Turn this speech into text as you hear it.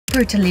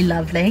brutally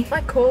lovely.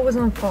 My core was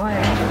on fire.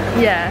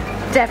 Yeah,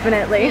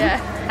 definitely. Yeah.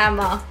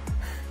 Hammer.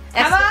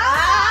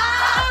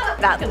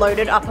 That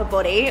loaded upper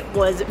body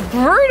was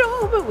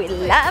brutal, but we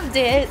loved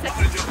it.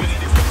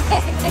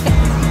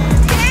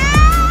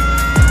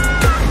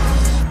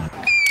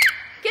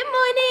 Good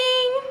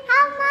morning.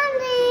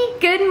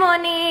 Good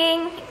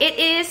morning. It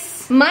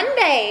is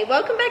Monday.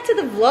 Welcome back to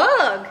the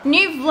vlog.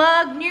 New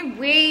vlog, new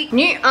week,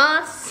 new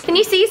us. Can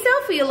you see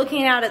yourself or you're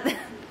looking out at the...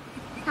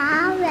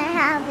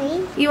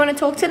 You want to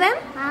talk to them?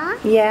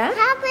 Yeah?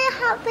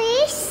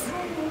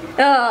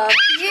 Oh,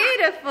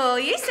 beautiful.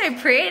 You're so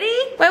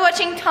pretty. We're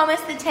watching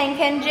Thomas the Tank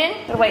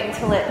Engine. Gotta wait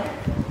until it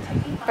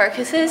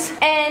focuses.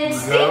 And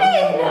Steven!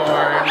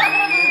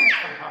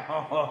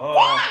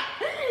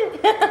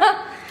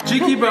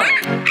 Cheeky bun.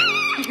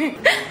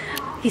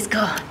 He's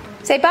gone.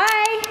 Say bye.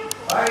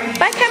 Bye.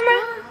 Bye,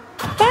 camera.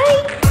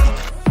 Bye.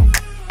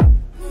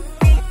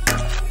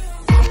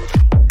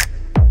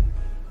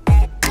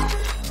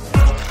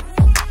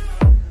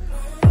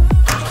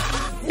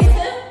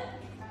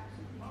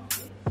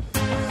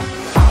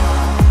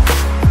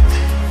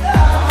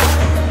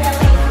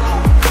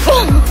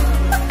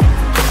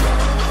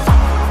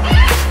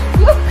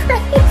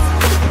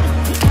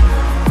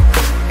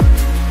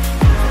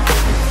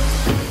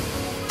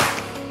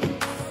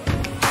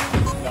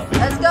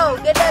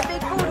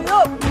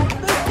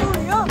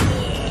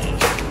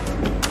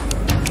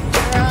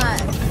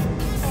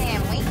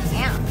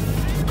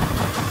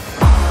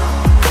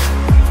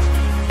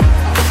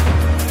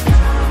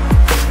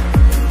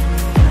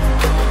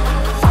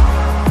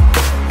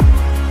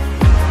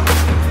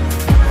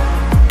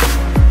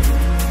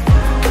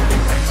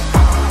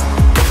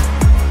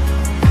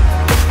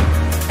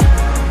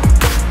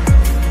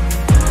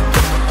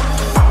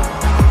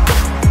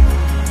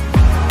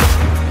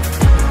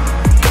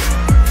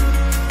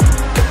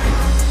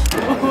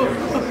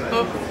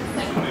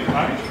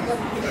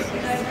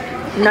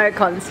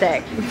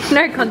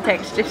 No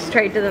context, just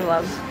straight to the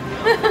vlog.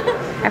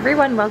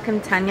 Everyone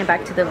welcome Tanya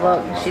back to the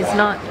vlog. She's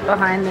not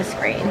behind the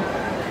screen.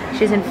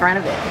 She's in front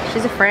of it.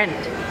 She's a friend.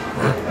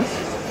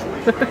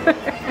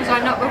 Was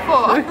I not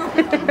before?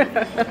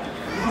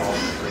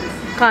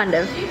 Kind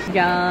of.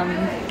 Yum.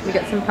 We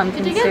got some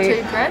pumpkin soup. Did you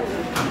get 2 bread?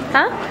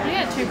 Huh? Did you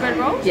get 2 bread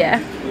rolls?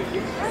 Yeah.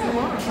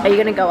 Are you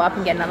gonna go up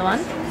and get another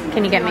one?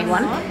 Can you get me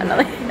one?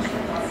 Another?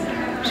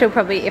 She'll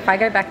probably, if I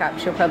go back up,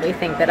 she'll probably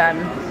think that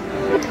I'm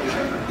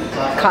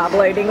carb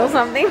loading or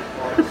something.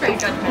 Very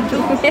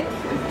judgmental. Yeah.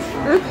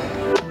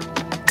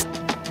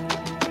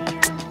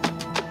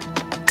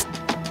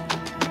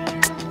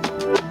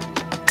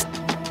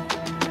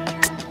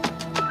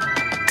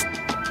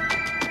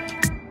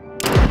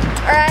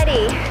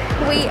 Alrighty,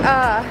 we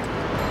are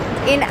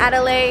in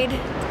Adelaide.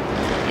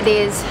 It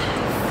is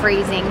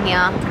freezing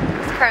here.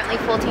 It's currently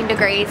 14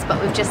 degrees, but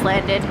we've just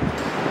landed.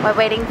 We're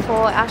waiting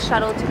for our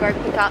shuttle to go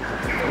pick up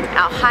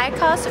our hire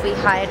car. So we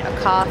hired a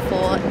car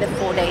for the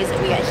 4 days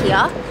that we are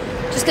here,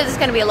 just because it's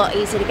going to be a lot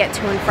easier to get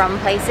to and from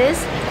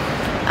places.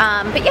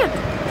 But yeah,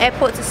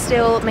 airports are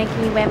still making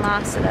you wear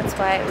masks, so that's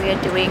why we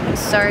are doing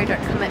so.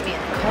 Don't come at me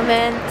in the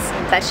comments.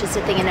 That's just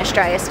a thing in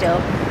Australia still.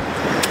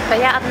 But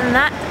yeah, other than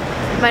that,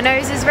 my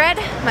nose is red,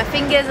 my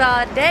fingers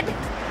are dead,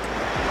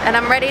 and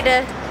I'm ready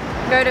to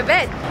go to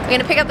bed. We're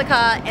going to pick up the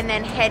car and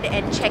then head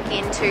and check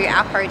into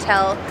our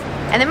hotel.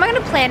 And then we're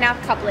going to plan our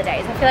couple of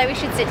days. I feel like we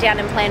should sit down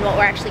and plan what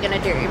we're actually going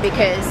to do,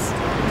 because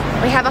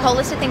we have a whole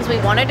list of things we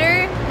want to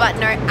do, but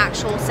no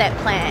actual set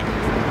plan.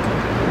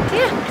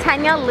 Yeah,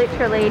 Tanya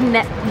literally,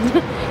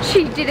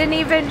 she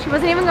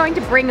wasn't even going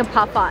to bring a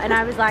puffer. And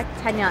I was like,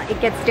 Tanya, it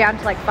gets down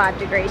to like 5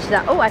 degrees. She's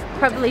like, oh, I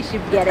probably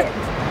should get it.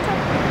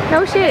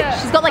 No shit,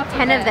 she's got like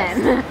 10 of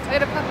them. I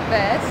got a puffer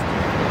vest.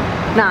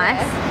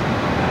 Nice.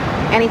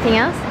 Anything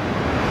else?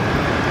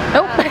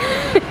 Nope.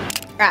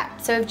 Right,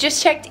 so we've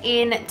just checked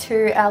in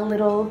to our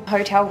little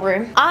hotel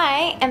room.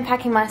 I am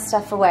packing my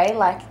stuff away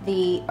like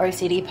the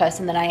OCD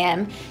person that I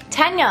am.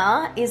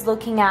 Tanya is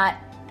looking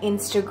at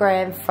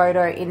Instagram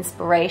photo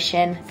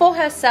inspiration for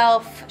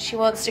herself. She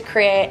wants to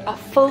create a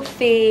full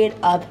feed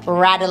of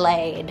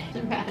Adelaide.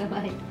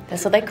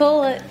 That's what they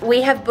call it.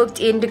 We have booked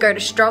in to go to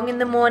Strong in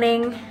the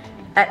morning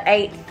at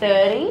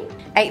 8:30.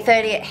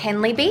 8:30 at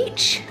Henley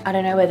Beach. I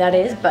don't know where that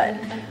is, but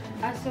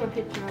I saw a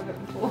picture of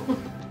it before.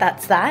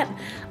 That's that.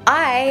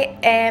 I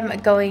am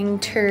going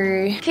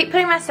to keep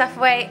putting my stuff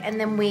away, and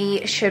then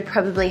we should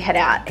probably head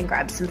out and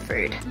grab some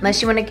food.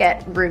 Unless you want to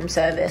get room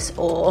service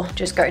or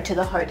just go to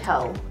the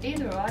hotel.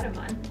 Either or, I don't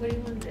mind. What do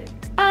you want to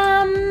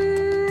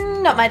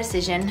do? Not my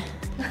decision.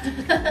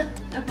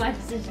 Not my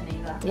decision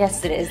either.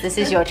 Yes, it is. This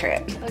is your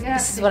trip.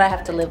 This is what I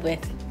have to live with.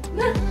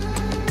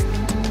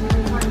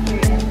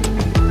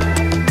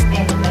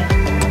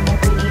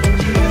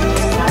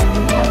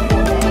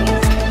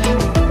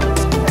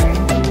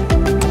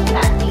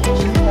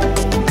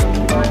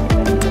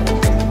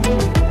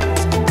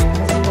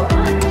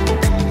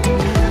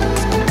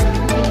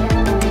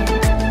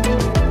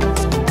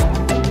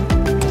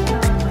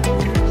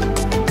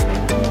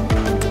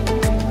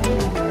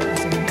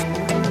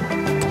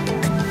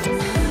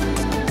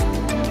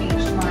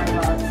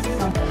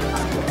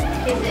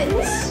 Is it?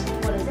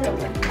 What is it?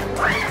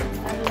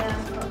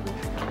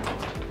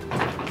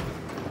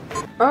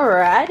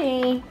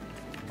 Alrighty.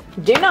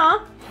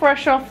 Dinner,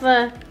 fresh off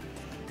the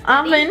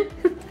oven.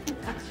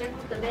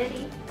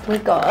 We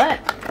got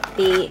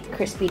the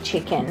crispy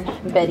chicken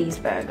Betty's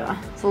burger.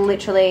 It's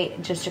literally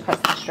just across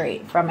the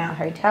street from our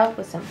hotel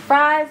with some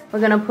fries.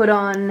 We're gonna put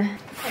on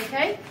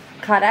KK?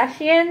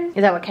 Kardashian.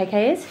 Is that what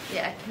KK is?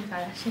 Yeah, Kim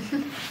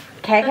Kardashian.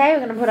 KK,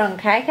 we're gonna put on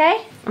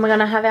KK and we're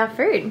gonna have our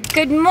food.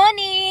 Good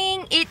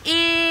morning, it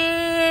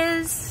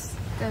is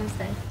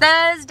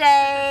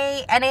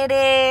Thursday and it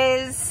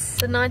is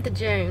The 9th of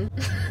June.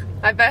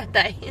 My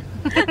birthday.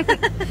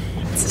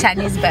 It's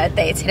Tanya's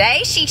birthday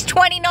today. She's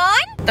 29,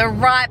 the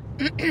ripe,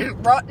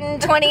 rotten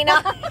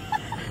 29.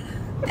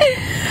 We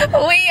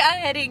are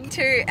heading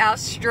to our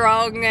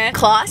strong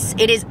class.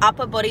 It is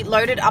upper body,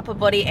 loaded upper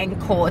body and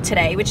core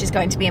today, which is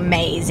going to be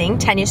amazing.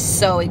 Tanya's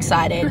so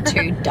excited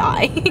to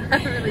die. I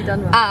haven't really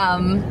done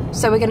well.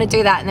 So we're gonna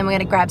do that and then we're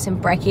gonna grab some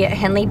brekkie at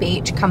Henley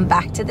Beach, come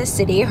back to the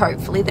city.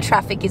 Hopefully the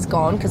traffic is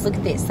gone, because look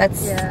at this,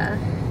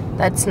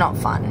 that's not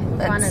fun.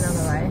 We'll find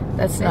another way.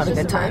 That's not a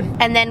good time.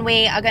 And then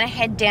we are gonna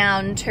head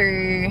down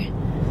to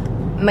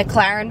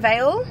McLaren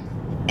Vale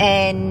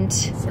and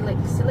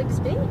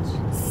Silix Beach?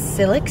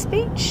 Silix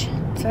Beach.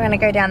 So we're gonna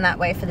go down that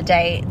way for the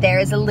day. There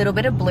is a little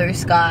bit of blue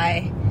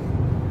sky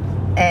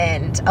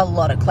and a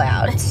lot of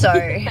clouds. So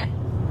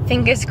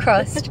fingers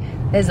crossed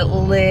there's a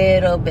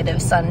little bit of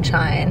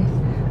sunshine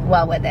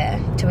while we're there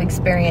to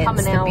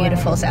experience the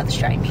beautiful South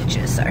Australian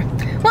beaches. So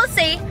we'll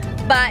see,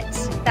 but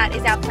that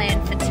is our plan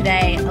for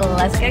today.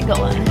 Let's get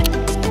going.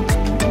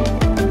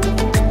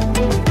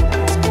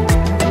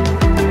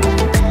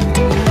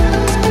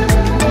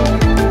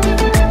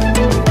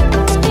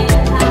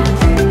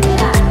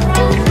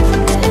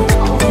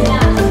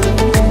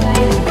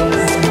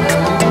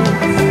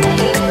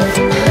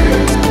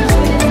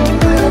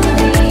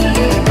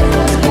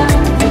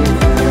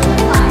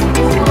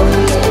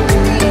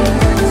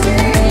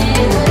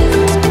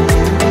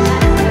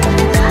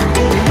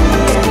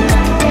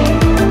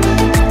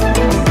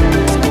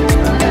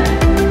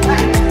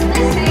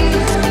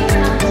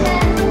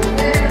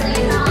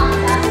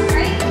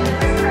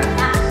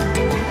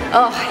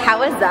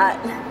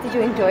 Did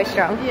you enjoy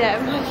Strong? Yeah,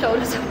 my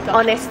shoulders are gone.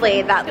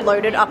 Honestly, that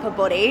loaded upper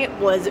body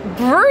was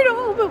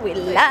brutal, but we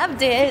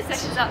loved it. 6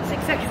 seconds up,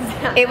 6 seconds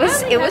down. It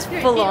was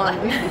full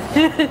on.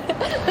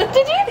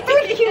 Did you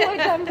 3 kilo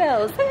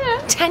dumbbells?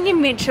 Yeah. Tanya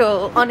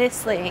Mitchell,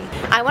 honestly.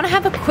 I want to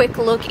have a quick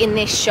look in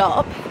this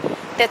shop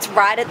that's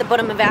right at the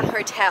bottom of our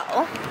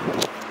hotel.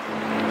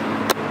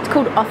 It's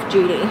called Off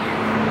Duty,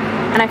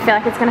 and I feel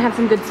like it's going to have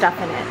some good stuff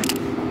in it.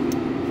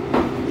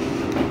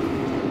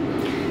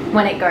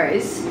 When it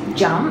goes,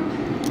 jump.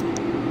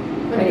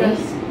 Ready?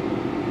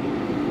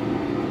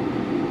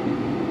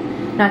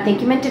 No, I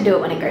think you meant to do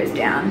it when it goes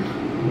down.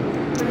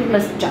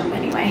 Let's jump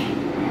anyway.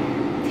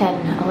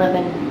 10,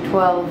 11,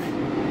 12,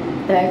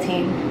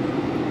 13,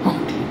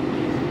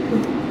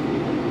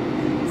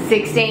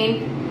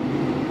 16,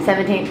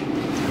 17.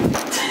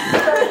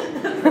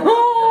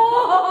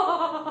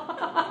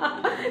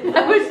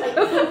 That was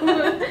cool.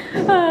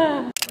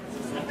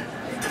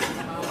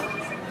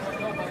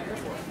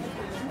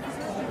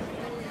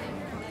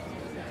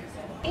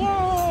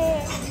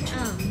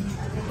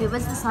 It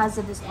was the size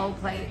of this whole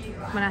plate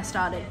when I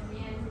started.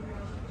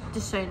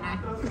 Just so you know.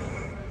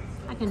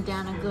 I can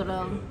down a good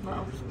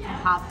well,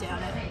 half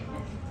down it.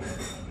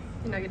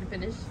 You're not gonna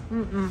finish?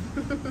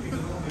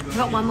 I've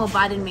got one more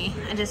bite in me.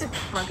 I just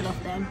broke it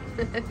off then.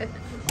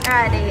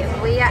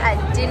 Alrighty, we are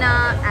at dinner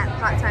at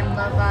Part-Time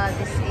Lover.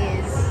 This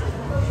is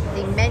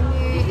the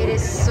menu. It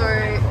is so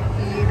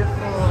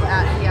beautiful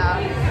out here.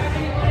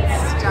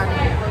 It's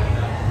stunning.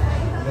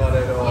 Not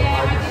at all. I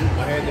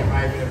heard you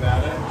raving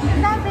about it.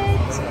 Love it,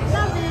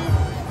 love it.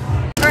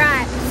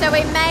 Alright, so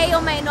we may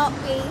or may not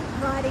be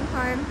riding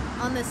home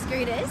on the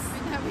scooters.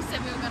 We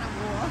said we were gonna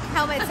walk.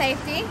 Helmet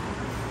safety.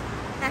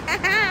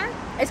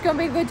 It's gonna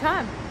be a good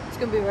time. It's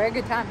gonna be a very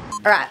good time.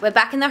 Alright, we're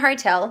back in the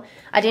hotel.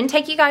 I didn't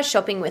take you guys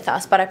shopping with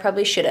us, but I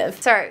probably should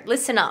have. So,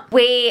 listen up.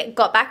 We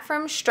got back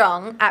from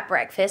Strong at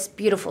breakfast.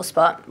 Beautiful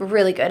spot.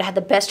 Really good. I had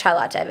the best chai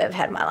latte I've ever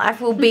had in my life.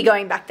 We'll be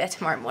going back there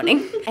tomorrow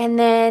morning. And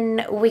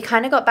then we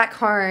kind of got back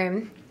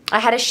home. I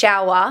had a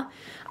shower.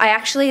 I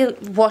actually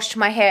washed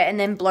my hair and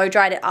then blow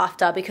dried it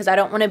after because I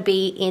don't want to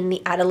be in the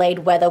Adelaide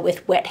weather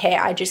with wet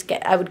hair. I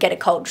would get a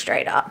cold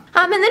straight up.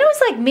 And then it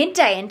was like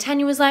midday and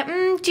Tanya was like,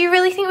 do you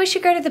really think we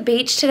should go to the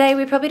beach today?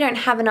 We probably don't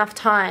have enough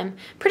time.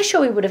 Pretty sure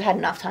we would have had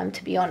enough time,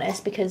 to be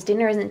honest, because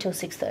dinner isn't until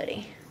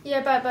 6:30.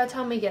 Yeah, but by the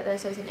time we get there,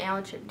 so it's an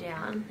hour trip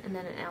down and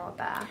then an hour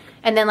back.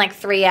 And then like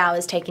 3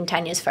 hours taking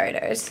Tanya's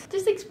photos.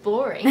 Just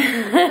exploring.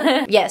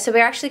 Yeah, so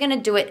we're actually going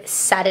to do it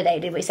Saturday,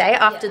 did we say?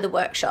 After the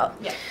workshop.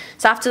 Yeah.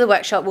 So after the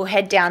workshop, we'll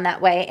head down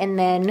that way. And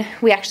then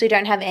we actually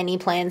don't have any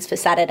plans for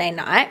Saturday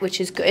night,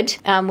 which is good.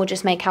 We'll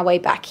just make our way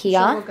back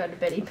here. So we'll go to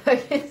Betty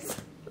Burgers.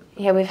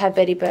 Yeah, we've had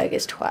Betty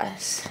Burgers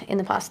twice in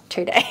the past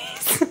 2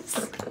 days.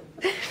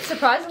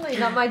 Surprisingly,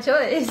 not my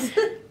choice.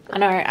 I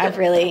know, I've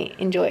really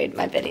enjoyed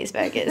my Betty's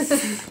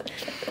Burgers.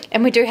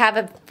 And we do have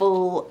a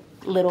full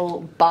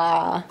little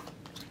bar,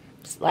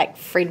 like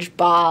fridge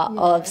bar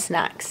of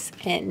snacks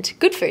and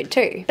good food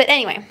too. But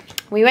anyway,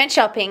 we went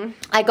shopping.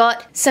 I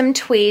got some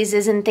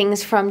tweezers and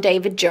things from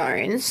David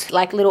Jones,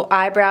 like little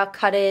eyebrow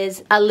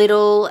cutters, a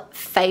little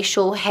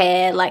facial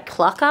hair like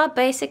plucker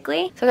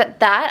basically. So I got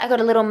that. I got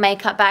a little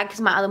makeup bag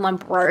because my other one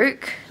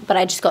broke, but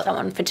I just got that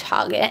one for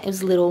Target. It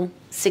was a little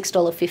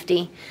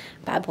 $6.50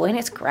 bad boy and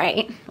it's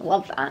great.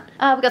 Love that.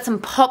 We got some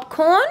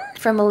popcorn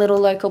from a little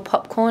local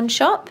popcorn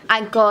shop.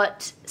 I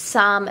got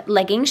some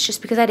leggings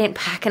just because I didn't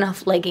pack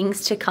enough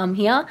leggings to come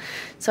here.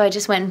 So I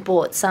just went and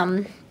bought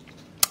some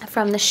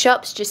from the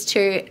shops just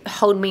to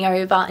hold me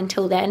over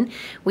until then.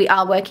 We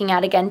are working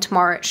out again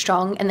tomorrow at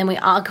Strong, and then we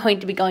are going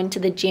to be going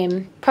to the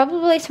gym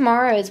probably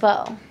tomorrow as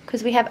well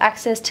because we have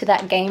access to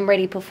that Game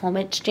Ready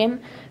Performance gym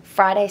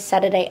Friday,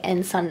 Saturday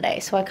and Sunday,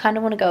 so I kind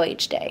of want to go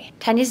each day.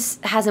 Tanya's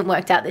hasn't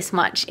worked out this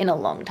much in a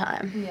long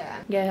time.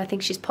 Yeah, I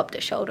think she's popped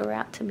her shoulder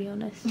out, to be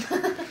honest.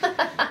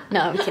 No,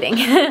 I'm kidding.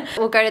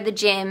 We'll go to the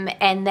gym,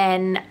 and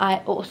then I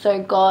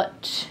also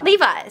got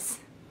Levi's.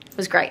 It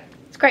was great.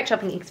 Great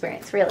shopping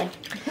experience, really.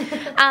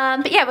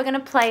 But yeah, we're gonna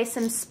play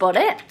some Spot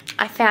It.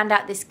 I found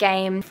out this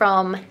game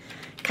from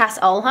Cass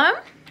Olholm,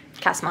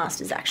 Cass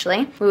Masters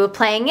actually. We were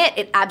playing it,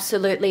 it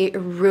absolutely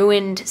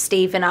ruined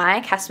Steve and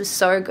I. Cass was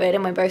so good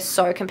and we're both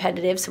so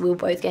competitive, so we were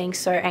both getting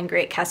so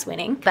angry at Cass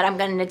winning. But I'm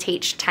going to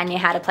teach Tanya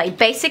how to play.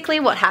 Basically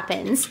what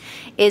happens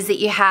is that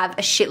you have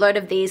a shitload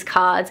of these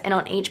cards, and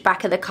on each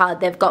back of the card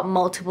they've got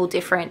multiple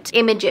different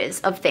images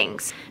of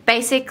things.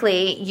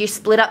 Basically you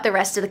split up the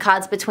rest of the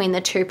cards between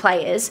the two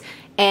players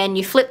and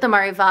you flip them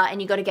over,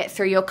 and you got to get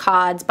through your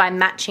cards by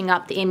matching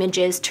up the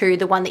images to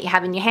the one that you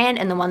have in your hand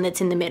and the one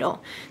that's in the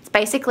middle. It's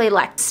basically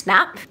like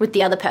Snap with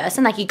the other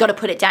person. Like you got to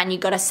put it down, you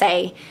got to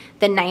say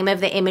the name of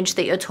the image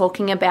that you're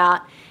talking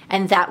about,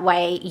 and that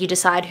way you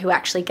decide who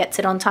actually gets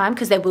it on time,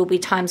 because there will be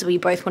times where you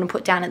both want to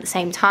put down at the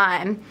same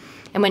time.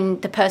 And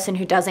when the person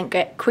who doesn't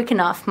get quick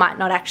enough might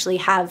not actually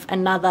have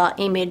another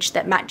image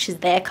that matches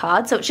their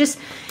card. So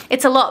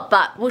it's a lot,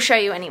 but we'll show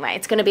you anyway.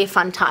 It's gonna be a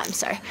fun time.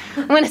 So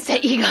I'm gonna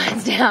set you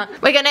guys down.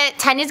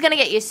 Tanya's gonna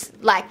get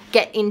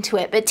into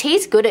it, but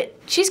she's good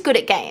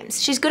at games.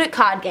 She's good at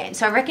card games,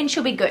 so I reckon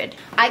she'll be good.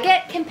 I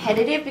get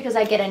competitive because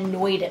I get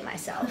annoyed at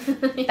myself.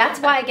 Yeah. That's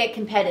why I get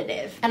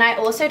competitive. And I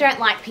also don't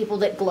like people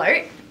that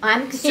gloat.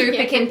 I'm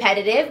super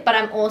competitive, but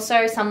I'm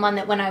also someone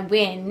that when I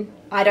win,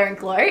 I don't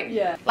gloat.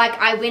 Yeah. Like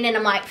I win and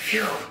I'm like,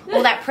 phew,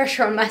 all that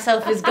pressure on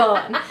myself is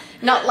gone.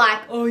 Not like,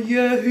 oh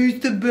yeah, who's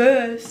the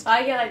best?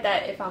 I get like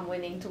that if I'm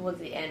winning towards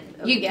the end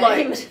of you the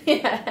gloat.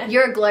 Yeah.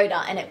 You're a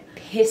gloater and it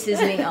pisses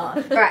me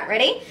off. Right,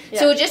 ready? Yeah.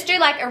 So we'll just do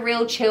like a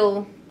real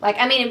chill, but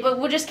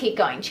we'll just keep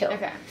going chill.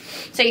 Okay.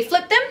 So you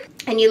flip them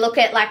and you look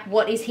at like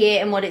what is here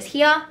and what is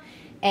here,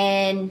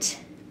 and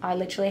I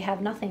literally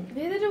have nothing.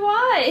 Neither do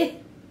I.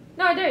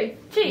 No, I do.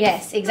 Jeez.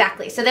 Yes,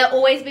 exactly. So there'll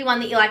always be one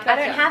that you're like, I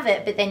don't have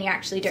it, but then you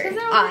actually do. Because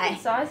they're all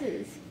different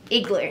sizes.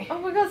 Igloo. Oh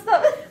my god,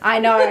 stop. I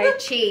know,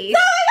 cheese. Oh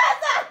my god,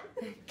 stop.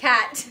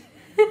 Cat.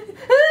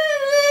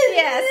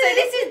 Yeah, so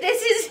this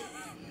is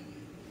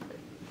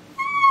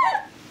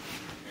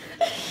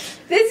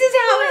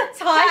how it's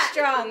high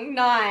strung.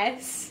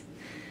 Nice.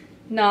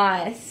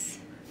 Nice.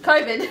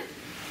 COVID.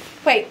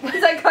 Wait.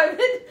 Is that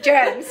COVID?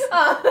 Germs.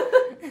 Oh.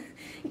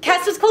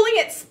 Cass was calling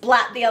it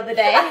splat the other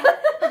day. I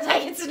was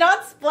like, it's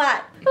not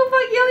splat. Oh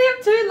fuck, you only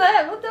have 2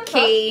 left. What the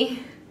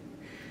Key.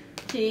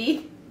 Fuck?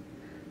 Key.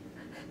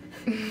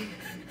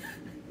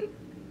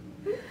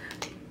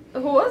 A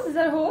horse? Is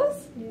that a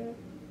horse? Yeah.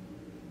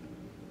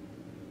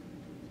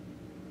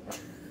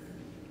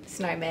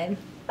 Snowman.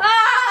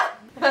 Ah!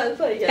 That's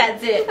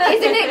it. Isn't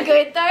it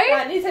good though?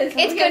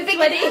 It's good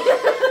because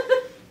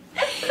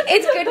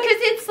it's good because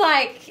it's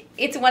like,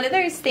 it's one of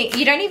those things,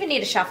 you don't even need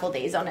to shuffle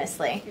these,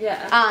 honestly.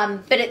 Yeah.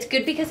 But it's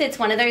good because it's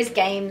one of those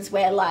games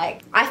where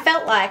like, I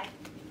felt like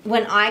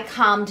when I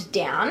calmed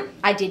down,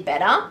 I did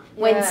better.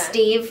 When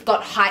Steve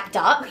got hyped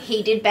up,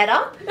 he did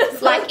better.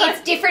 Like,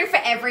 it's different for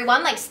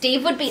everyone. Like,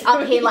 Steve would be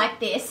up here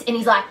like this, and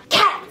he's like,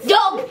 cat,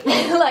 dog!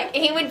 Like,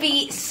 he would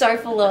be so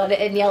full on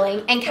and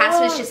yelling. And Cass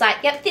was just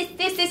like, yep,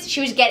 this. She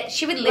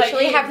would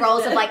literally have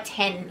rolls of like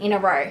 10 in a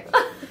row.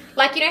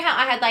 Like, you know how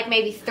I had like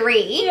maybe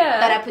 3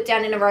 that I put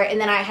down in a row, and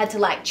then I had to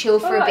like chill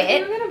for a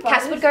bit?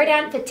 Cass would go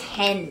down for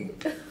 10.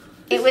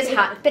 It was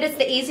hard, but it's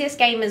the easiest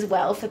game as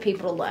well for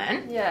people to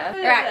learn. Yeah.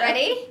 Right,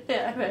 ready?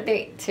 Yeah.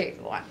 3, 2,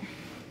 1.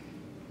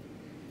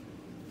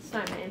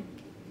 Snowman.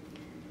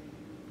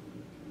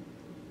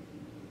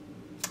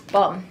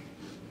 Bomb.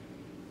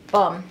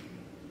 Bomb.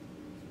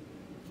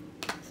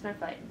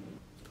 Snowflake.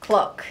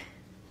 Clock.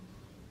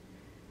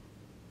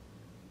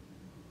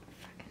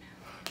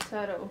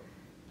 Turtle.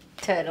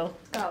 Turtle.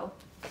 Skull.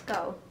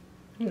 Skull.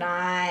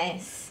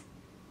 Nice.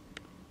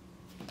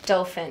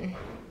 Dolphin.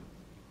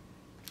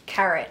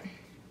 Carrot.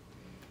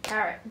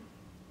 Carrot.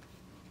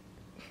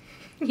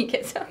 You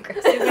get so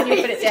aggressive when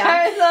you put it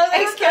down.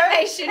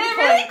 Exclamation point. They're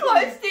really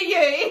close to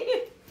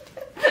you.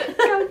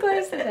 Come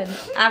closer then.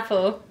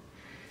 Apple.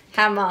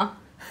 Hammer.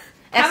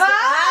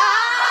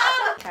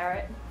 Hammer!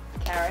 Carrot.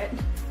 Carrot.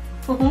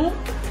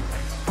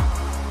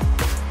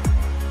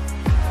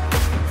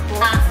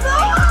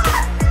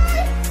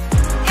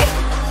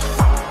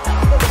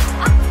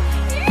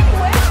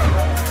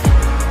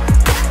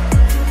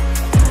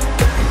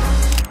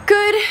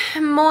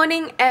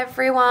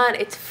 everyone,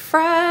 it's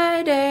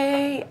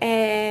Friday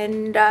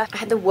and I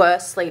had the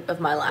worst sleep of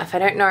my life. I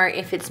don't know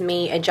if it's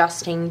me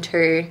adjusting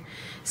to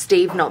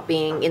Steve not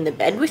being in the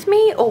bed with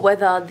me or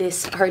whether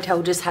this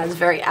hotel just has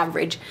very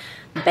average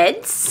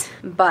beds,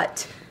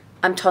 but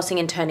I'm tossing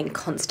and turning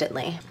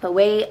constantly. But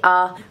we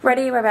are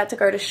ready, we're about to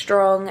go to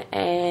Strong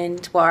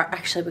and, well,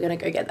 actually we're gonna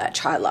go get that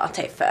chai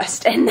latte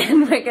first and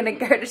then we're gonna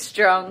go to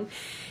Strong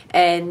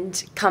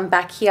and come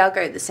back here,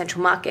 go to the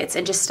Central Markets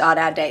and just start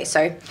our day.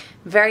 So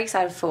very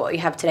excited for what we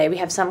have today. We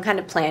have some kind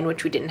of plan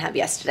which we didn't have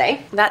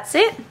yesterday. That's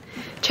it.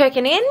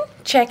 Checking in,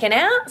 checking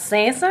out,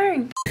 see you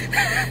soon.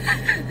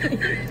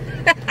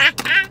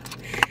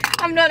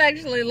 I'm not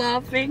actually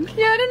laughing.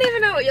 Yeah, I don't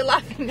even know what you're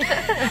laughing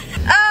at.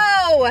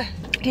 Oh!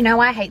 You know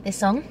why I hate this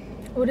song?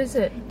 What is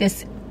it?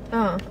 This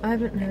Oh, I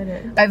haven't heard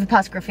it.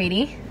 Overpass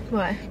Graffiti.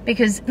 Why?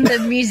 Because the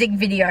music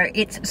video,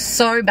 it's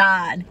so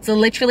bad. It's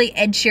literally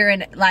Ed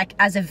Sheeran, like,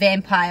 as a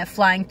vampire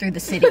flying through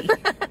the city.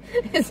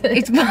 Is it?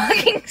 It's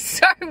fucking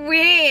so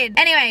weird.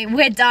 Anyway,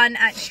 we're done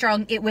at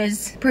Strong. It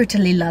was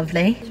brutally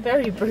lovely. It's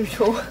very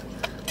brutal.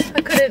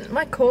 I couldn't,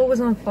 my core was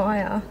on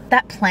fire.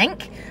 That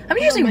plank, I'm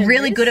usually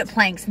really wrist. good at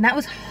planks and that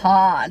was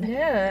hard.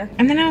 Yeah.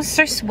 And then I was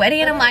so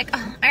sweaty and I'm like,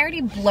 oh, I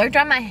already blow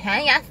dried my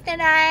hair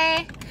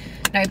yesterday.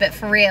 No, but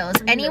for reals,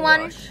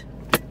 anyone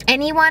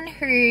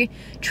who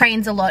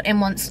trains a lot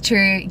and wants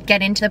to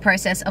get into the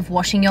process of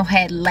washing your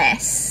hair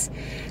less,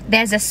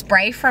 there's a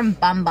spray from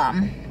Bum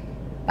Bum.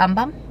 Bum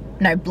Bum?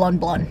 No,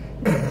 Blonde Blonde.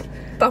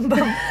 Bum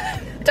Bum.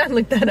 Don't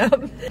look that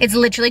up. It's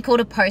literally called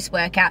a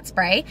post-workout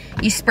spray.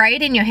 You spray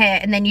it in your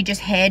hair and then you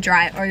just hair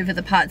dry over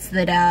the parts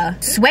that are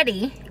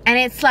sweaty and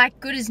it's like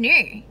good as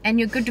new and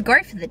you're good to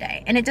go for the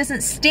day. And it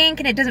doesn't stink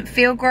and it doesn't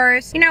feel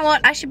gross. You know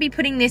what? I should be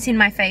putting this in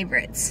my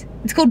favorites.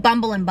 It's called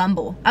Bumble and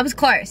Bumble. I was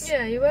close.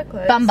 Yeah, you were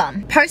close. Bum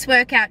Bum.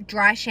 Post-workout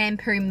dry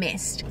shampoo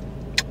mist.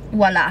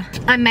 Voila.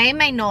 I may or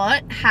may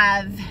not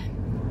have,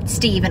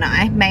 Steve and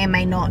I may or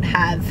may not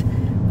have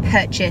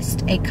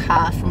purchased a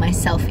car for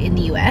myself in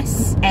the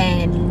US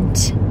and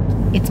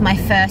it's my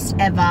first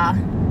ever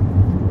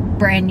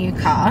brand new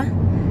car.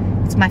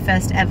 It's my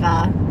first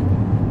ever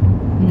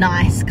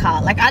nice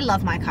car. Like, I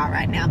love my car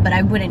right now, but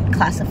I wouldn't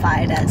classify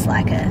it as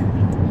like a...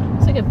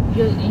 It's like a...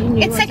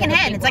 It's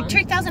secondhand. It's like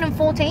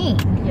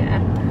 2014.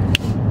 Yeah.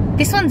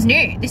 This one's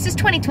new. This is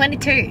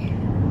 2022.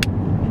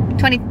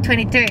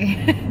 2022.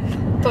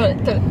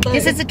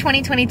 This is a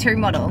 2022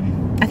 model.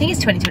 I think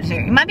it's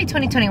 2022. It might be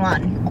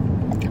 2021.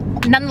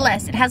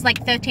 Nonetheless, it has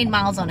like 13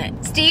 miles on it.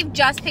 Steve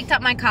just picked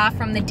up my car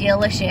from the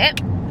dealership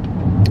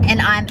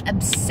and I'm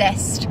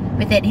obsessed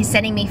with it. He's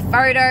sending me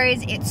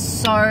photos. It's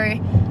so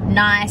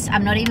nice.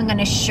 I'm not even going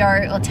to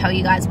show or tell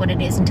you guys what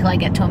it is until I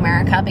get to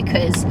America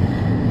because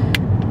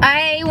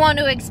I want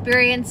to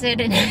experience it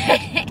and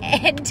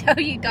tell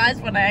you guys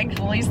when I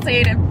actually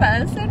see it in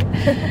person.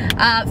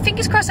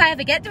 Fingers crossed I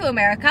ever get to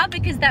America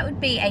because that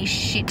would be a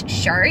shit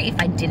show if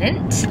I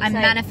didn't. I'm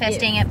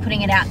manifesting it,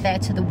 putting it out there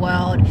to the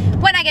world.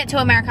 When I get to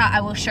America,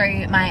 I will show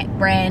you my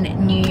brand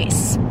new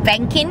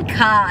spanking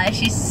car.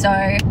 She's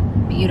so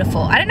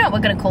beautiful. I don't know what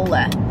we're going to call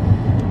her.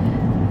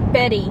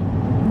 Betty.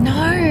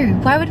 No,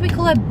 why would we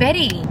call her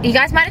Betty? You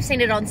guys might have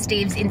seen it on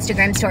Steve's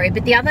Instagram story,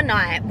 but the other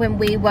night when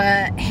we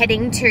were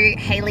heading to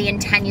Hayley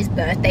and Tanya's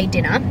birthday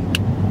dinner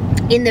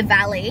in the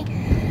valley,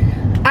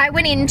 I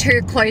went in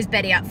to close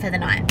Betty up for the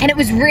night and it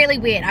was really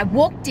weird. I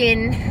walked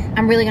in,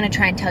 I'm really going to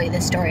try and tell you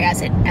this story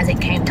as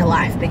it came to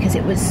life because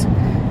it was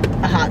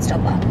a heart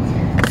stopper.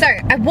 So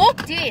I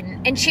walked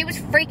in and she was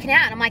freaking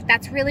out. I'm like,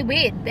 that's really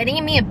weird. Betty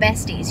and me are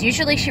besties.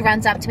 Usually she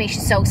runs up to me,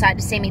 she's so excited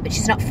to see me, but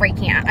she's not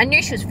freaking out. I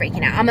knew she was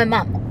freaking out. I'm a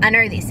mum. I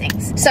know these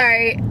things. So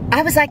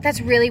I was like,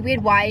 that's really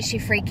weird. Why is she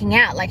freaking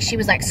out? Like, she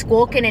was like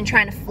squawking and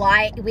trying to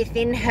fly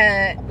within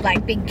her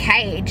like big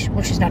cage.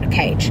 Well, she's not a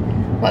cage.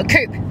 Well, a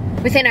coop.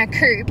 Within her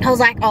coop. I was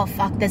like, oh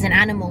fuck, there's an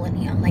animal in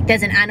here. Like,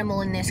 there's an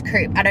animal in this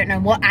coop. I don't know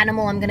what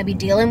animal I'm gonna be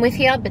dealing with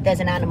here, but there's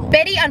an animal.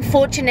 Betty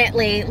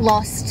unfortunately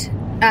lost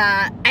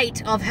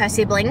 8 of her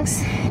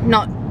siblings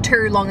not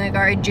too long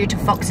ago due to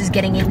foxes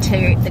getting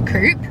into the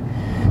coop.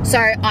 So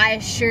I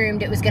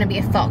assumed it was going to be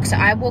a fox. So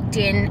I walked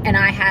in and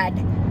I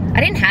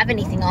didn't have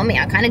anything on me.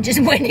 I kind of just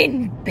went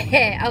in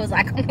bare. I was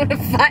like, I'm going to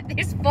fight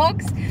this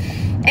fox.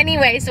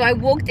 Anyway, so I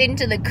walked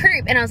into the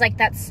coop and I was like,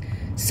 that's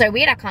so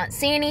weird. I can't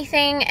see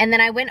anything. And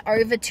then I went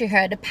over to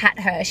her to pat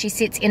her. She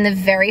sits in the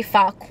very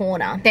far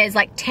corner. There's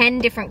like 10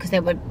 different, because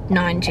there were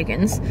 9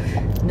 chickens.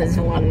 There's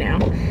 1 now.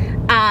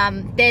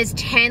 There's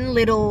 10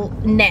 little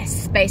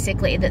nests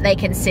basically that they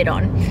can sit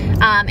on,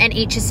 and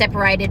each is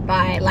separated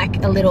by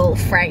like a little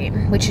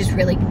frame, which is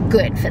really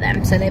good for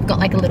them. So they've got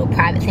like a little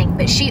private thing,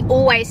 but she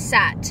always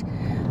sat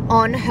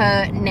on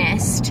her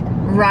nest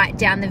right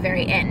down the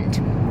very end.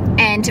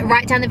 And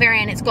right down the very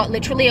end, it's got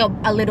literally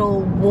a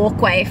little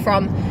walkway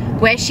from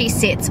where she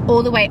sits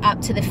all the way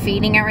up to the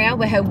feeding area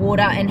where her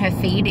water and her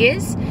feed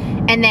is.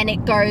 And then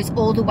it goes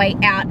all the way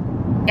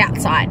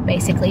outside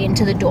basically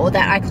into the door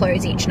that I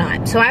close each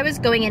night. So I was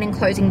going in and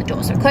closing the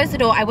door. So I closed the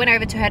door, I went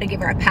over to her to give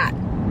her a pat.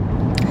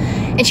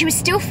 And she was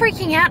still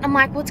freaking out. I'm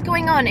like, what's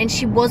going on? And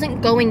she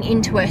wasn't going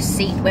into her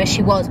seat where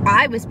she was.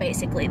 I was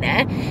basically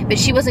there, but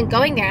she wasn't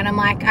going there. And I'm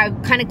like, I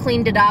kind of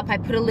cleaned it up. I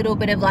put a little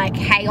bit of like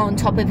hay on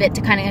top of it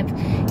to kind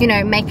of, you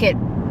know, make it,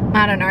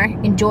 I don't know,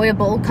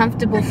 enjoyable,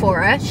 comfortable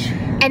for her.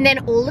 And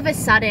then all of a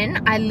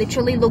sudden, I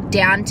literally looked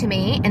down to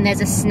me and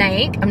there's a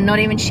snake. I'm not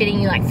even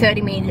shitting you, like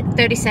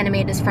 30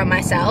 centimeters from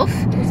myself.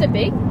 Was it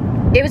big?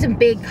 It was a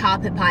big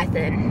carpet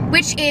python,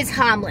 which is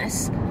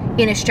harmless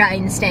in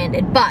Australian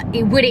standard, but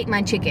it would eat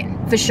my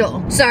chicken for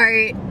sure. So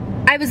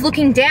I was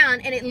looking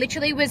down and it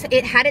literally was,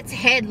 it had its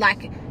head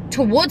like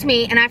towards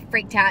me, and I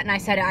freaked out and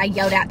I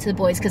yelled out to the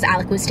boys because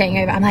Alec was staying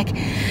over. I'm like,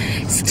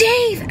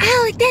 Steve,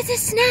 Alec, there's a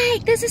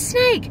snake, there's a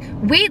snake.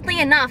 Weirdly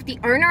enough, the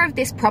owner of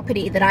this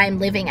property that I am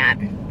living at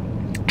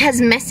has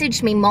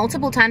messaged me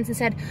multiple times and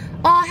said,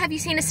 oh, have you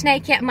seen a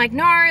snake yet? I'm like,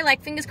 no,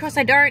 like fingers crossed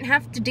I don't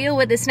have to deal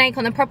with a snake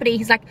on the property.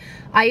 He's like,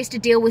 I used to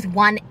deal with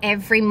one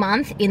every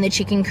month in the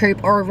chicken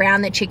coop or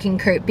around the chicken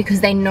coop because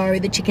they know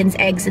the chicken's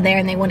eggs are there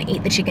and they want to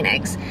eat the chicken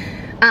eggs.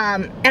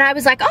 And I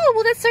was like, oh,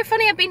 well, that's so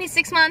funny. I've been here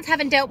 6 months,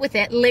 haven't dealt with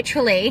it.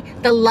 Literally,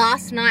 the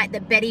last night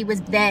that Betty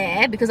was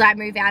there, because I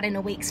move out in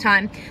a week's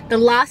time, the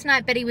last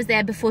night Betty was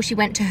there before she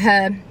went to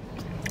her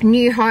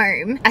new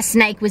home, a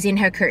snake was in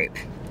her coop.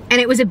 And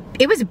it was a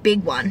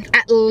big one.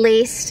 At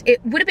least,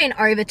 it would have been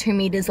over 2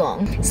 meters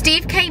long.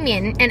 Steve came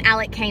in and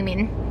Alec came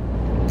in,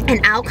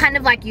 and Al kind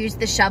of like used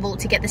the shovel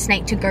to get the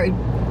snake to go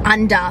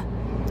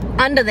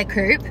under the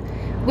coop,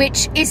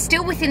 which is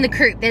still within the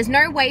coop. There's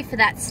no way for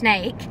that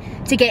snake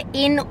to get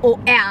in or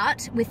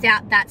out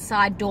without that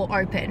side door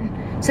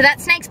open. So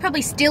that snake's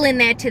probably still in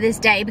there to this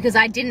day because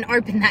I didn't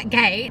open that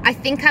gate. I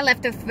think I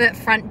left the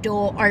front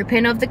door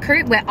open of the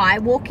coop where I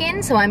walk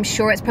in, so I'm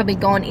sure it's probably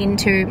gone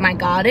into my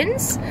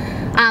gardens.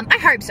 I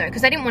hope so,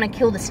 because I didn't want to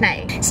kill the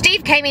snake.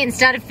 Steve came in and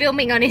started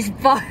filming on his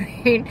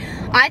phone.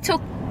 I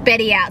took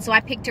Betty out, so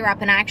I picked her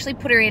up and I actually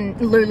put her in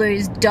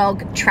Lulu's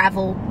dog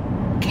travel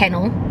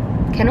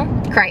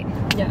crate.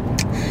 Yeah.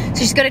 So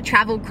she's got a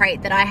travel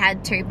crate that I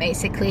had to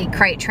basically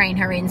crate train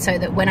her in so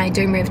that when I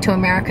do move to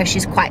America,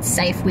 she's quite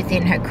safe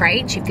within her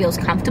crate. She feels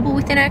comfortable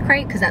within her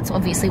crate because that's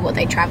obviously what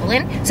they travel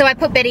in. So I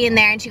put Betty in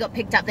there and she got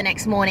picked up the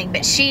next morning,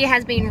 but she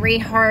has been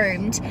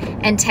rehomed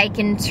and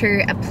taken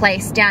to a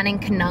place down in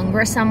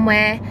Canungra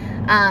somewhere.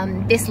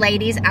 This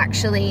lady's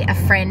actually a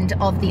friend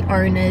of the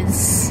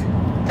owner's,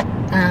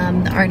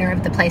 the owner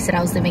of the place that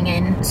I was living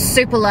in.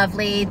 Super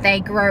lovely. They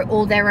grow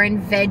all their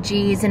own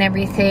veggies and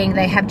everything.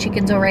 They have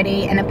chickens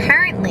already, and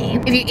apparently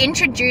if you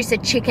introduce a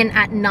chicken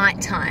at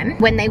night time,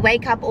 when they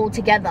wake up all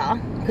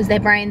together, because their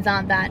brains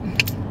aren't that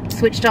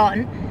switched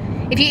on,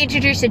 if you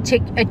introduce a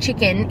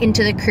chicken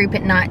into the coop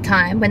at night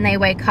time, when they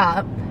wake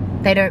up,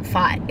 they don't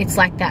fight. It's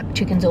like that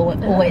chicken's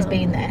always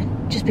been there,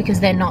 just because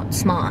they're not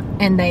smart,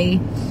 and they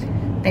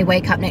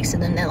wake up next to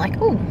them, they're like,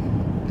 oh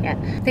yeah.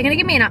 They're gonna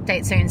give me an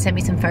update soon, send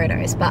me some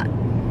photos, but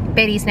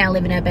Betty's now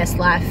living her best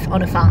life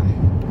on a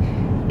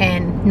farm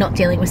and not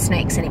dealing with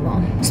snakes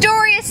anymore.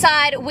 Story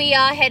aside, we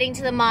are heading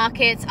to the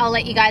markets. I'll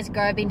let you guys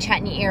go. I've been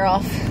chatting your ear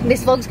off.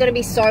 This vlog's gonna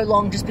be so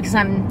long just because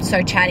I'm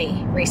so chatty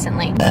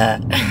recently.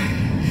 Fuck.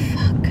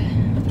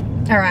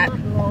 All right.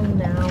 Not long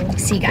now.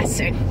 See you guys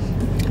soon.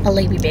 I'll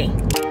leave you be.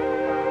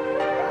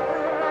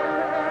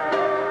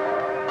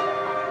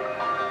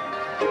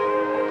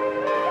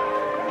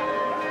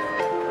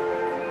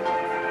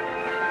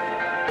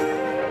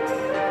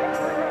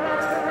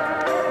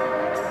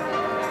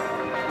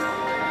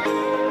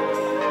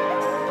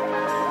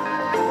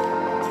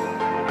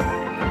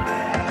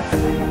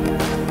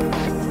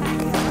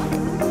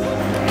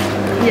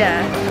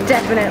 Yeah,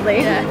 definitely.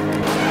 Yeah.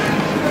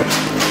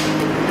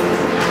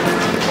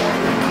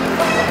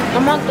 Oh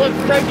my god,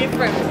 it's so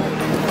different.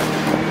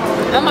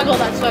 Oh my god,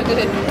 that's so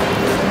good. Ooh.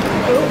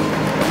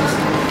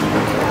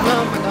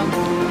 Oh my god.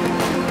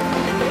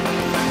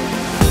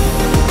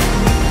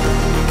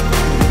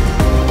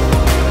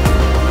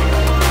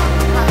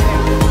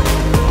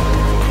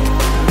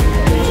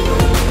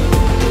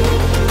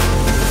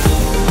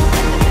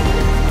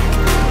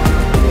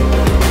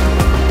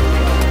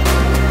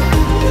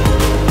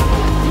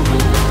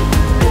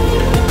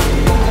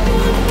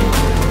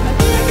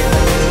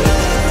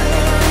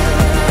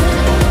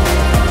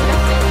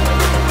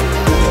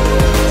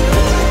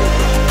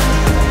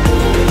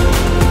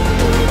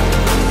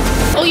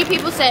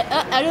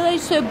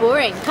 Adelaide's so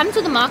boring. Come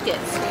to the markets.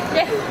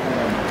 Yeah.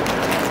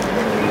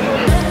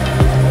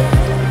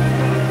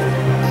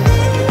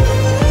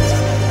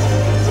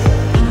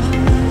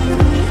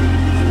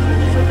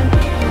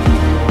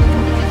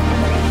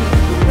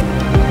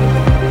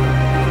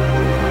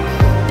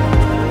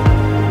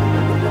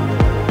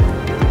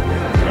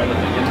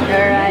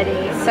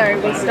 Alrighty,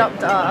 so we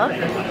stopped off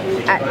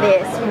at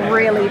this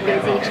really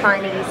busy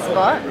Chinese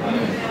spot.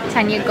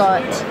 Tanya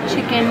got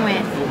chicken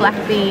with black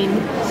bean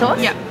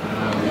sauce. Yeah.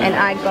 And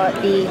I got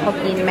the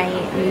Hokkien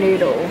Mee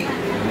noodle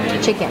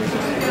chicken,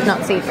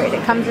 not seafood.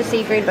 It comes with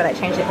seafood, but I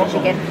changed it for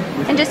chicken.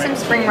 and just some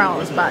spring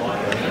rolls, but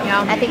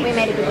yeah, I think we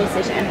made a good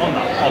decision.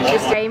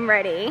 Just game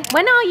ready.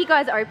 When are you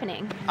guys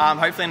opening?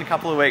 Hopefully in a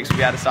couple of weeks we'll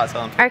be able to start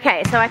selling.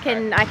 Okay, so I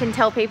can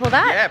tell people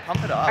that? Yeah,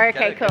 pump it up.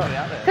 Okay, cool.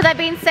 Because I've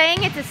been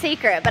saying it's a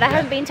secret, but I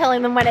haven't been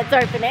telling them when it's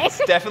opening.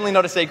 It's definitely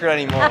not a secret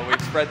anymore.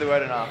 We've spread the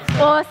word enough.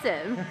 So.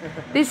 Awesome.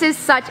 This is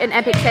such an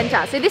epic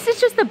center. So this is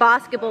just the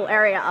basketball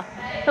area.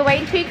 So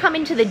wait until you come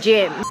into the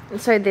gym.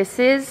 So this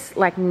is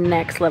like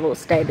next level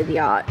state of the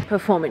art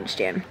performance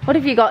gym. What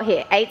have you got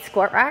here? 8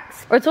 squat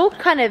racks? Or it's all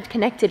kind of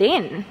connected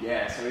in.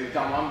 Yeah, so we've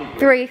done one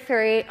big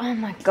 3. Oh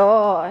my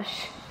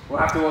gosh. We'll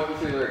have to walk you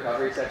through the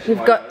recovery section.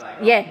 We've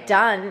got, yeah,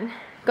 done.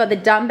 Got the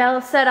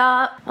dumbbell set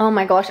up. Oh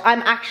my gosh,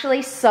 I'm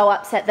actually so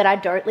upset that I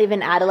don't live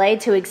in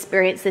Adelaide to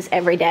experience this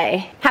every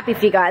day. Happy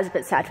for you guys,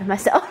 but sad for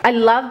myself. I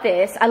love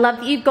this. I love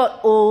that you've got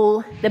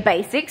all the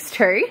basics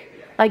too.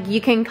 Like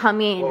you can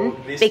come in,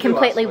 be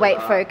completely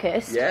weight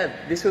focused. Yeah,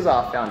 this was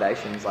our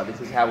foundations. Like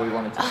this is how we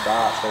wanted to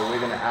start. So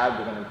we're gonna add,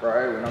 we're gonna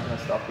grow, we're not gonna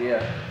stop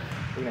here.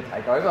 We're gonna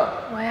take over.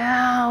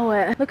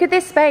 Wow, look at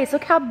this space.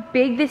 Look how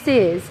big this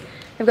is.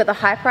 They've got the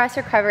high price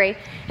recovery,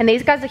 and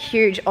these guys are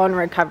huge on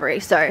recovery.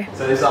 So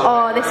this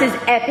is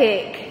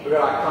epic. We've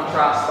got like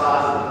contrast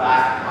bars at the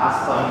back,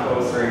 ice plunge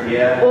balls through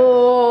here.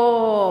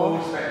 Oh,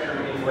 full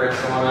spectrum infrared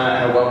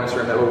sauna and a wellness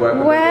room that we'll work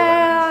with.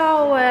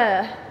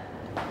 Wow,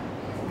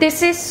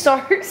 this is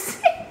so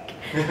sick.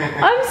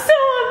 I'm so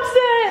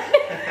upset.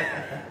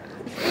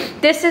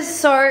 This is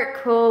so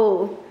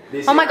cool.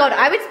 Oh my god,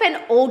 I would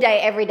spend all day,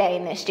 every day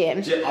in this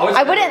gym.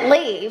 I wouldn't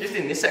leave. Just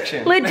in this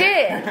section.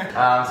 Legit.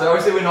 So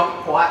obviously we're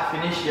not quite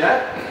finished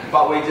yet,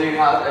 but we do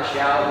have a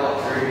shower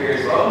block through here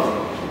as well,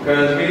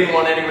 because we didn't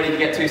want anybody to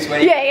get too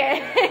sweaty.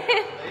 Yeah.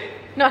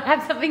 Not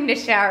have something to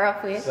shower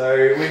off with.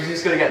 So we've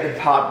just got to get the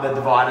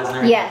dividers and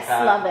everything. Yes,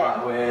 love it.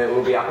 But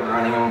we'll be up and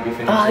running and we'll be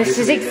finished. Oh, this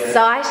is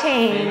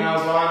exciting.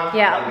 Females one.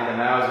 Yeah. The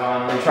males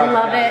one. We'll try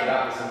love it.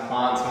 Up with some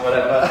plants and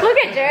whatever. Look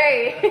at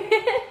Joe.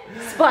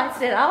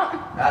 Spiced it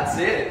up. That's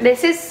it.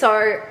 This is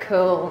so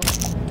cool.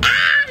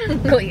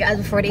 Caught you guys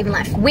before it even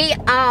left. We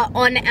are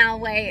on our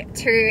way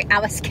to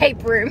our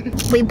escape room.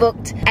 We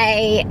booked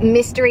a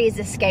mysteries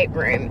escape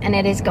room, and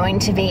it is going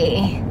to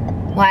be,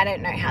 well, I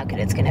don't know how good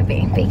it's going to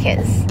be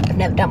because I've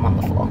never done one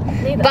before.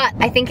 Neither. But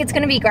I think it's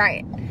going to be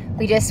great.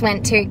 We just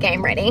went to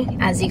Game Ready,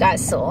 as you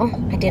guys saw.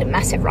 I did a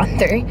massive run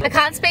through. I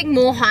can't speak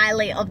more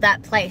highly of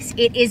that place.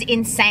 It is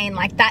insane.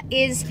 Like, that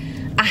is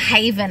a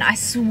haven. I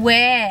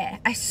swear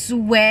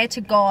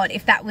to God,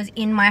 if that was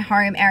in my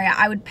home area,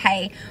 I would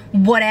pay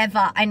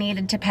whatever I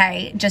needed to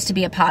pay just to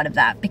be a part of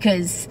that,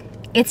 because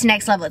it's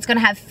next level. It's gonna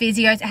have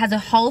physios. It has a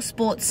whole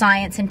sports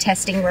science and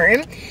testing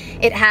room.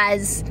 It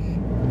has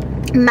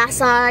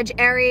massage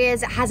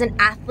areas. It has an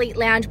athlete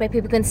lounge where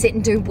people can sit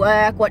and do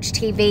work, watch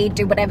TV,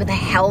 do whatever the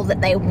hell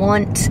that they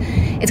want.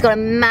 It's got a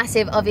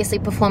massive, obviously,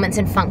 performance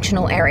and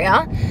functional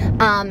area.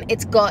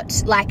 It's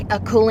got like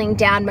a cooling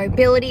down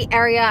mobility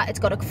area. It's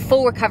got a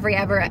full recovery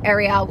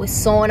area with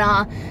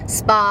sauna,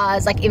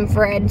 spas, like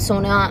infrared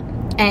sauna,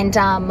 and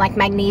like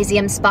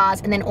magnesium spas,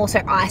 and then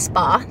also ice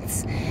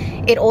baths.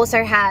 It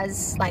also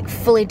has like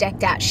fully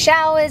decked out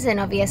showers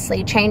and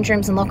obviously change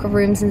rooms and locker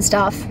rooms and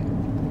stuff.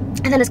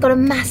 And then it's got a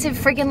massive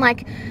friggin'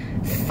 like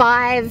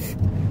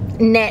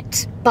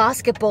 5-net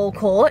basketball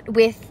court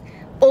with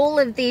all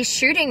of these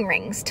shooting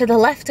rings to the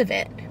left of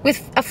it,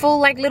 with a full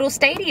like little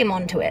stadium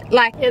onto it.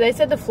 Like, yeah, they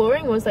said the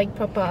flooring was like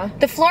proper.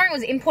 The flooring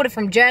was imported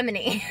from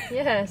Germany.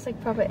 Yeah, it's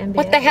like proper NBA.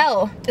 What the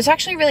hell? It's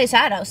actually really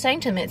sad. I was saying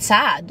to him, it's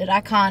sad that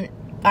I can't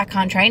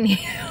train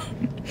here.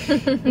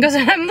 Because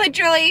I'm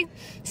literally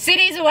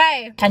cities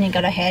away. Tanya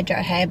got her hair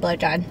blow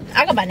dried.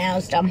 I got my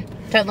nails done.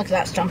 Don't look at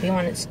that stumpy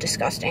one, it's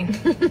disgusting.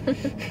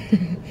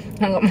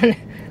 I got my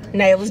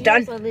nails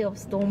done. It's a little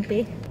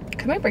stompy.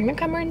 Can we bring the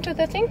camera into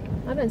the thing?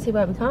 I don't see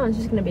why we can't. It's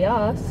just going to be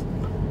us.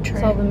 True.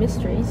 Solving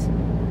mysteries.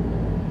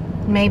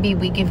 Maybe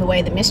we give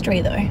away the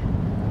mystery though,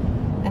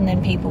 and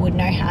then people would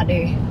know how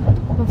to.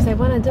 Well, if they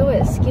want to do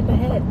it, skip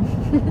ahead.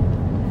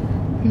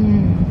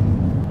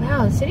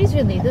 Wow, the city's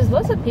really, there's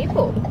lots of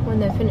people when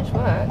they finish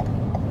work.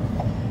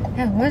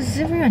 Yeah, what's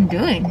everyone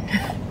doing?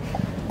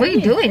 What are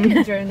you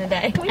doing? During the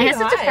day. I guess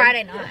it's a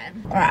Friday night.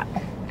 Alright,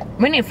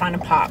 we need to find a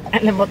park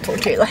and then we'll talk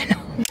to you later.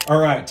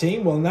 Alright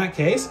team, well in that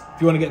case, if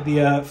you want to get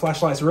the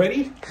flashlights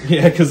ready,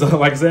 yeah, because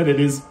like I said,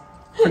 it is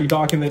pretty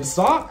dark in there to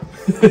start.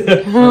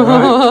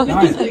 Alright,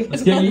 guys,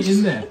 let's get you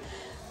in there.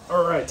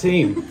 Alright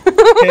team,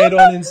 head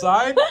on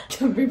inside.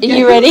 Are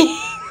you ready?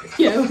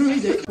 Yeah, what do we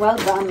do? Well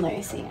done,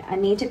 Lucy. I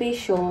need to be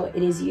sure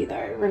it is you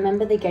though.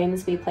 Remember the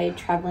games we played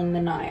traveling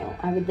the Nile?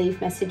 I would leave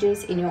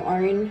messages in your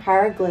own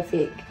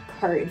hieroglyphic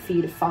code for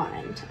you to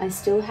find. I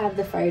still have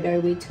the photo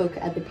we took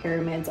at the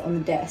pyramids on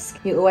the desk.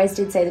 You always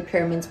did say the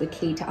pyramids were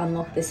key to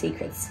unlock the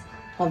secrets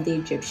of the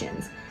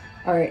Egyptians.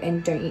 Oh,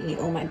 and don't you eat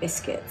all my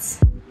biscuits.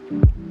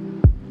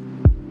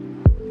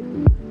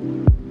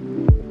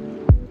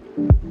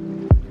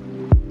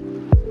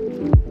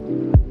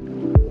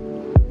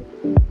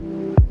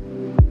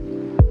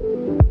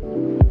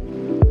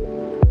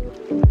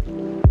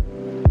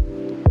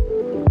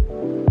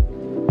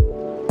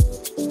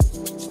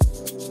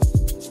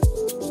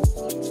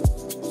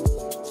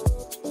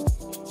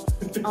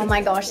 Oh my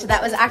gosh, so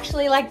that was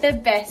actually like the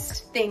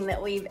best thing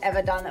that we've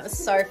ever done. That was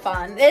so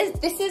fun.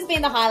 This has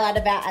been the highlight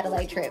of our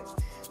Adelaide trip.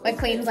 We're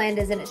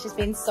Queenslanders and it's just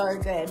been so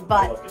good,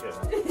 but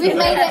we've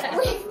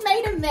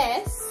made a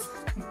mess.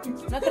 I'm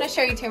not going to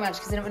show you too much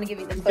because I don't want to give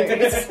you the clues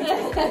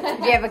if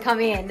you ever come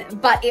in,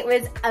 but it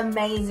was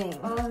amazing.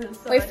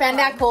 We found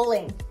our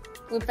calling.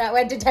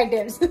 We're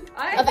detectives of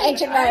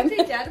ancient Rome. I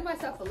actually doubted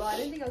myself a lot. I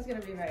didn't think I was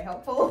going to be very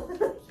helpful.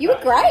 You were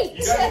great.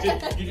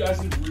 You guys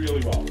did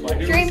really well.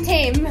 Like, Dream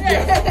team.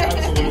 Yeah,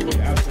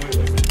 absolutely.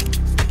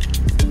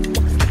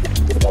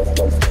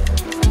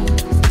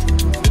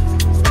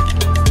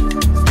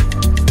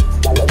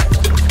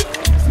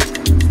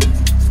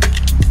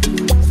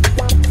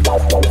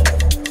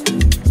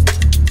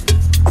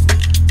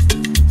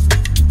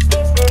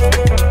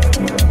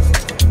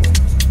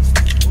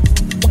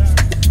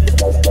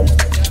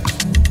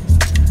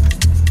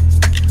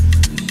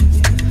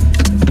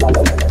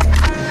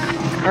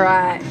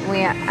 Right,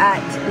 we are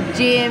at the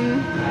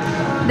gym.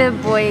 The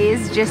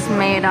boys just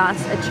made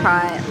us a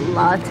chai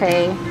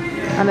latte.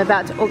 I'm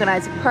about to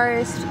organize a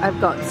post.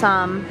 I've got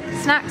some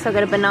snacks. I've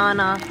got a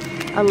banana,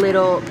 a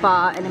little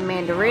bar and a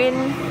mandarin,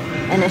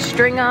 and a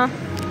stringer.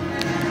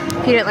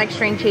 If you don't like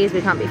string cheese,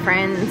 we can't be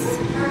friends.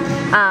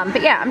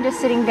 But yeah, I'm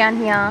just sitting down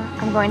here.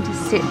 I'm going to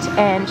sit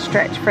and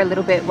stretch for a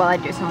little bit while I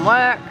do some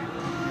work.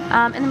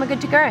 And then we're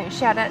good to go.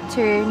 Shout out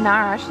to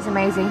Nara, she's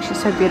amazing,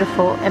 she's so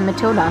beautiful, and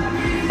Matilda.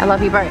 I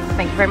love you both,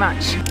 thank you very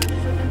much.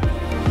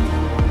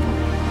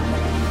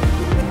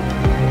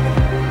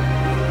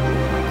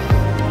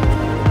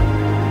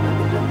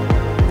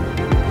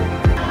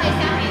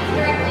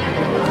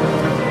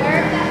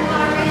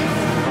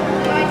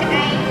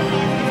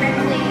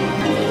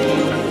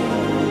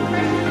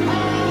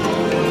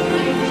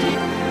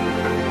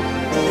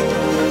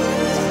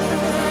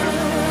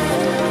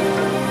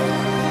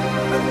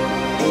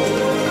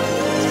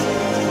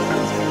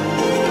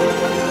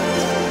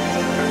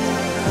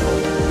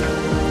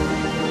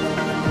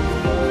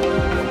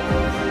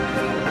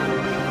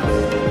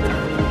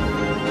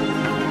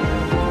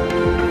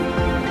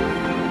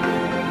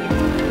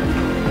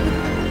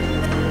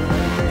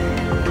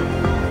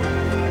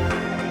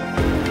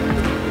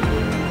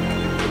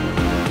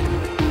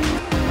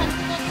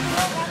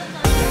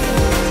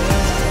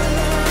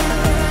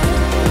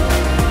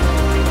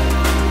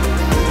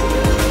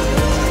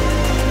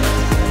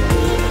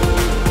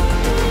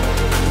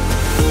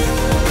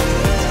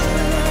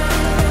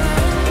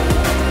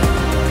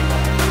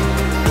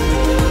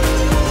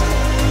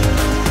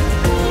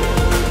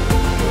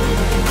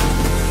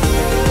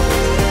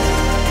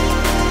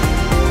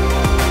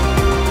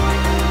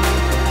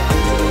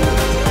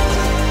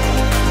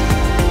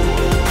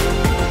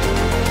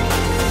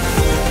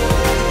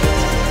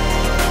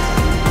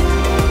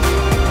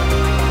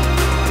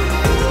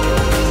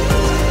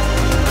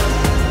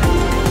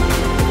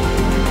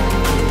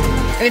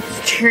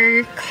 It's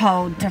too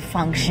cold to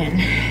function.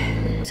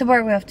 So where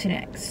are we off to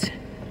next?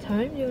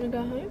 Home? Do you want to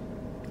go home?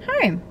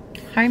 Home.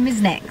 Home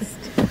is next.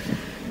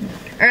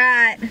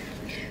 Alright.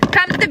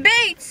 Come to the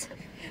beach.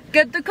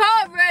 Get the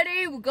car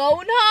ready. We're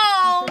going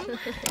home.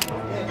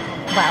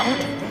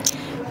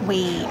 Well,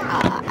 we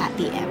are at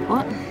the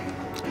airport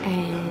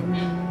and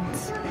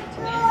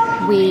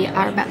we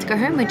are about to go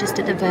home. We're just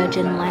at the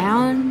Virgin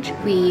Lounge.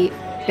 We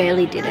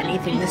barely did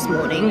anything this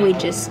morning. We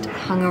just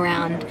hung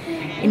around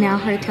in our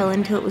hotel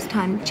until it was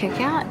time to check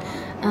out.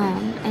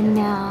 And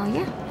now,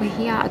 yeah, we're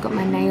here. I got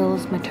my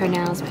nails, my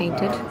toenails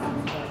painted.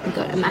 We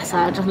got a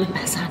massage on the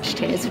massage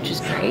chairs, which is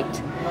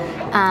great.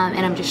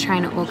 And I'm just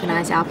trying to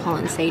organize our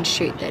pollen seed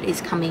shoot that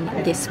is coming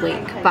this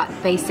week. But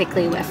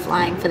basically, we're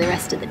flying for the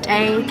rest of the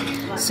day.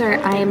 So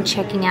I am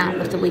checking out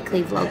of the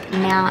weekly vlog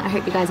now. I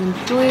hope you guys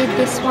enjoyed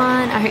this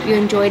one. I hope you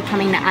enjoyed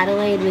coming to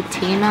Adelaide with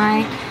T and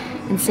I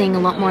and seeing a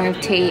lot more of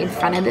T in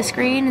front of the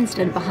screen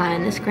instead of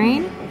behind the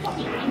screen.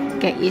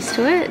 Get used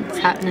to it. It's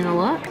happening a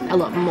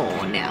lot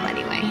more now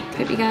anyway.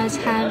 Hope you guys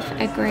have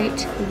a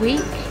great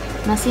week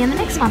and I'll see you in the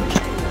next one.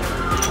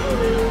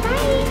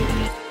 Bye.